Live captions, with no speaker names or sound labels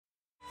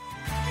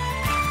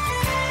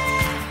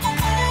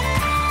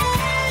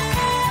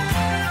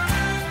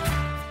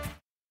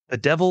The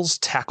Devil's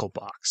Tackle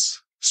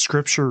Box.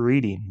 Scripture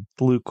reading,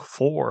 Luke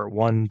 4,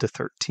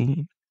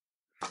 1-13.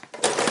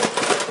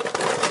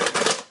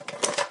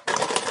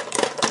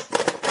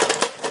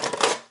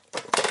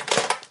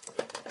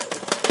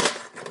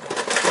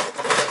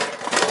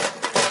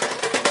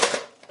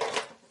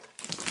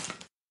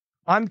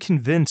 I'm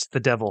convinced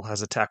the devil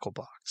has a tackle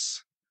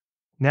box.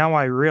 Now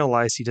I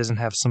realize he doesn't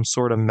have some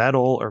sort of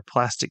metal or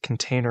plastic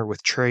container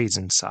with trays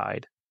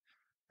inside.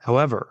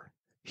 However,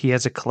 he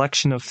has a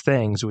collection of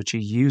things which he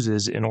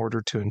uses in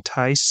order to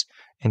entice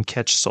and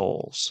catch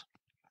souls.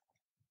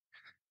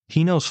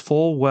 He knows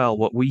full well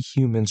what we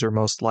humans are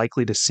most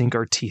likely to sink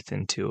our teeth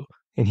into,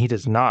 and he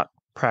does not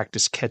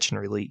practice catch and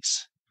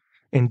release.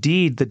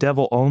 Indeed, the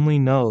devil only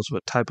knows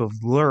what type of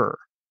lure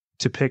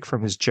to pick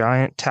from his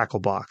giant tackle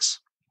box,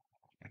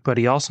 but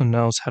he also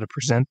knows how to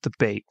present the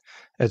bait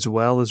as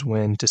well as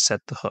when to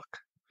set the hook.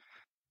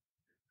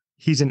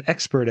 He's an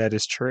expert at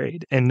his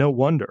trade, and no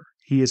wonder.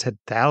 He has had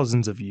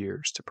thousands of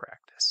years to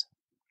practice.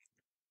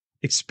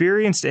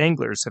 Experienced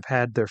anglers have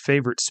had their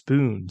favorite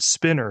spoons,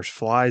 spinners,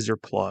 flies, or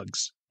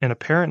plugs, and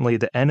apparently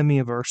the enemy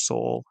of our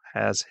soul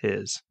has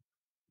his.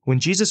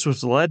 When Jesus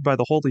was led by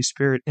the Holy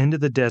Spirit into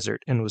the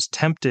desert and was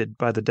tempted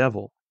by the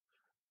devil,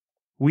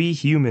 we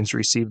humans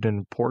received an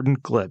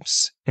important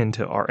glimpse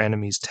into our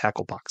enemy's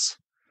tackle box.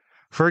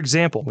 For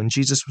example, when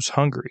Jesus was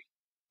hungry,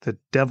 the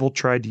devil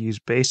tried to use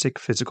basic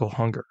physical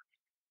hunger.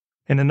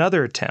 In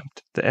another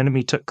attempt, the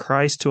enemy took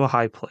Christ to a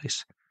high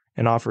place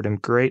and offered him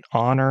great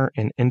honor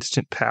and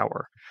instant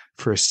power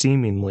for a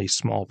seemingly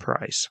small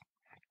price.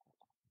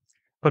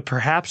 But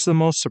perhaps the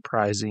most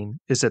surprising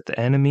is that the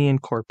enemy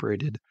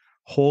incorporated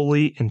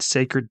holy and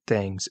sacred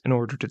things in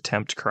order to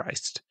tempt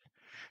Christ.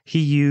 He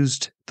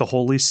used the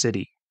holy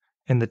city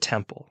and the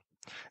temple,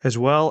 as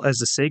well as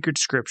the sacred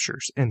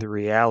scriptures and the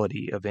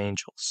reality of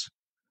angels.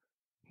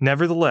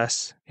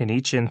 Nevertheless, in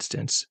each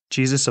instance,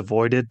 Jesus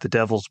avoided the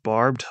devil's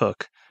barbed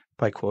hook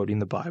by quoting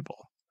the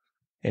Bible.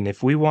 And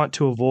if we want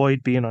to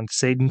avoid being on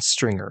Satan's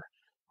stringer,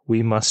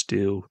 we must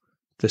do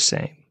the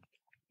same.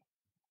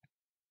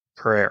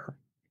 Prayer.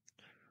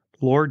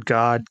 Lord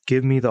God,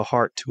 give me the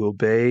heart to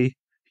obey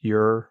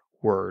your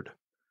word.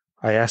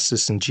 I ask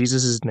this in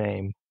Jesus'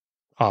 name.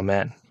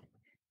 Amen.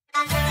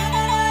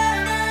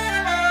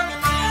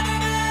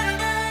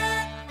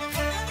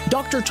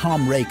 Dr.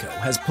 Tom Rako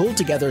has pulled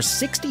together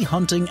 60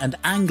 hunting and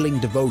angling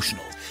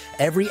devotionals.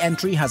 Every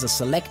entry has a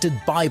selected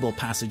Bible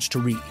passage to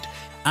read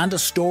and a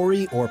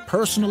story or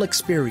personal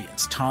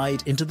experience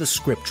tied into the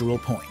scriptural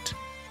point.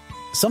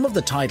 Some of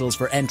the titles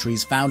for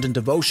entries found in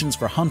devotions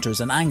for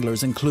hunters and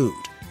anglers include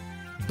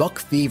Buck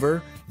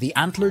Fever, The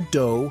Antlered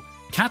Doe,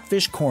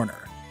 Catfish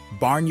Corner,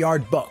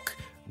 Barnyard Buck,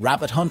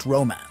 Rabbit Hunt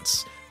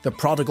Romance, The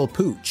Prodigal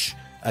Pooch,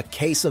 A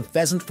Case of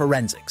Pheasant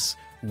Forensics,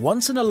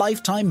 Once in a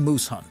Lifetime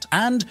Moose Hunt,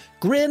 and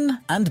Grin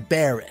and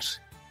Bear It.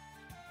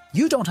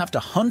 You don't have to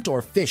hunt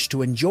or fish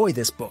to enjoy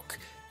this book.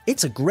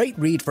 It's a great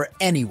read for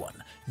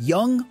anyone,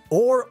 young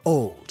or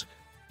old.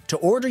 To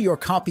order your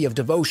copy of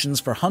Devotions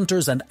for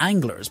Hunters and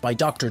Anglers by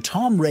Dr.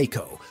 Tom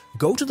Rako,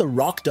 go to the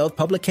Rock Dove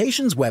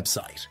Publications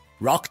website,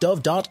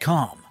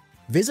 rockdove.com.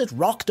 Visit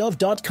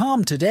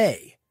rockdove.com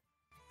today.